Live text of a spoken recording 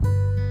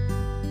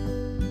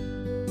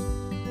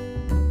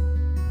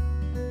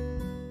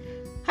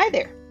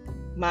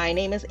My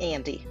name is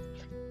Andy.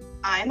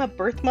 I'm a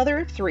birth mother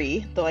of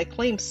 3, though I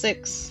claim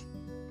 6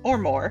 or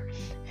more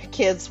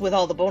kids with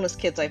all the bonus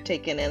kids I've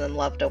taken in and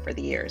loved over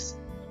the years.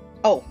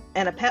 Oh,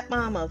 and a pet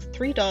mom of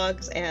 3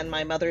 dogs and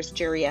my mother's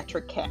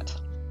geriatric cat.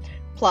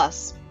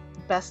 Plus,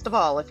 best of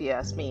all, if you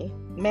ask me,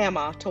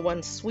 mama to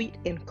one sweet,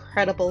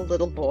 incredible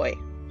little boy.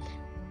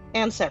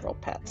 And several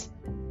pets.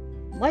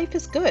 Life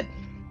is good.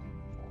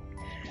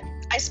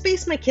 I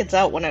spaced my kids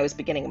out when I was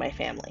beginning my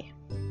family.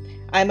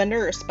 I'm a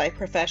nurse by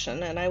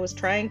profession, and I was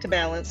trying to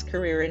balance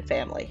career and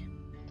family.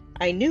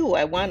 I knew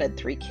I wanted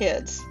 3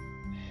 kids.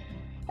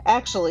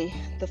 Actually,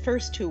 the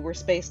first 2 were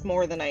spaced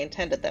more than I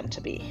intended them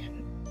to be.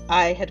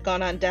 I had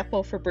gone on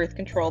Depo for birth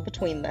control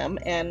between them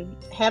and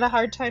had a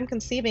hard time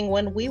conceiving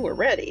when we were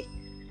ready.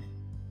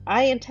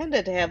 I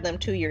intended to have them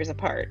 2 years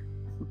apart,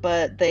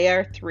 but they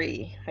are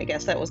 3. I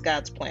guess that was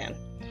God's plan.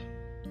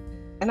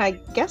 And I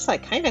guess I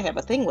kind of have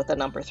a thing with the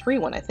number 3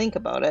 when I think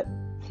about it.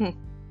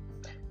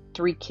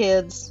 3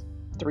 kids,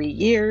 3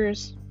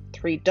 years,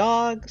 3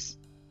 dogs,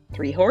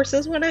 3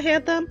 horses when I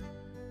had them.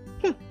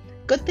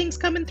 Good things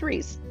come in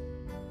threes.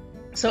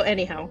 So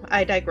anyhow,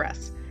 I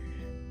digress.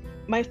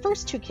 My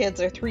first 2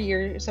 kids are 3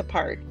 years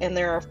apart, and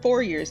there are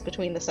 4 years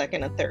between the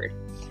second and third,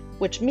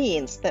 which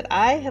means that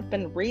I have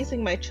been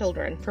raising my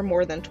children for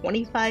more than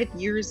 25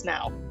 years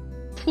now.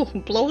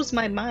 Blows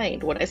my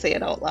mind when I say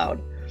it out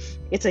loud.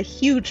 It's a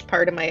huge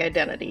part of my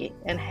identity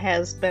and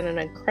has been an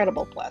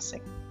incredible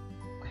blessing.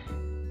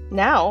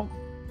 Now,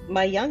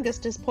 my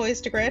youngest is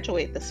poised to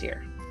graduate this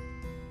year.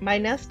 My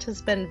nest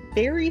has been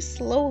very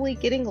slowly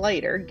getting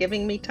lighter,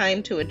 giving me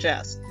time to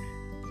adjust.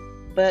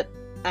 But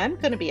I'm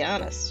going to be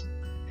honest.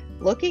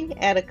 Looking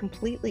at a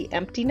completely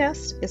empty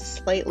nest is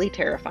slightly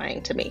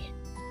terrifying to me.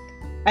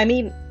 I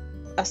mean,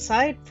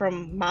 aside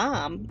from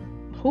Mom,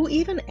 who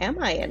even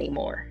am I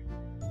anymore?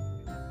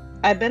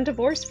 I've been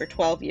divorced for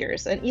 12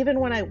 years, and even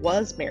when I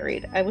was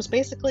married, I was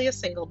basically a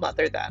single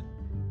mother then.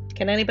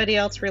 Can anybody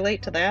else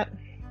relate to that?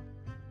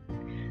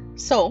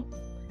 So,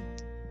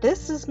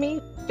 this is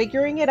me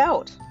figuring it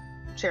out,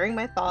 sharing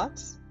my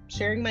thoughts,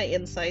 sharing my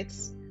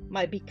insights,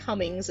 my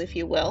becomings, if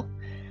you will.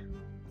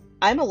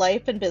 I'm a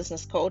life and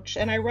business coach,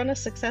 and I run a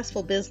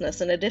successful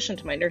business in addition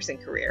to my nursing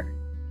career.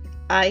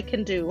 I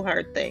can do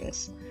hard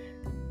things.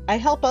 I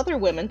help other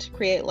women to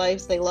create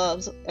lives they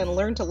love and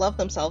learn to love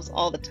themselves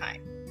all the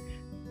time.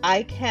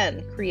 I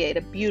can create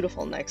a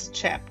beautiful next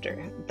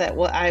chapter that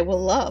I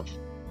will love.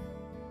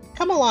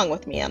 Come along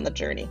with me on the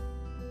journey.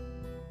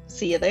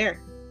 See you there.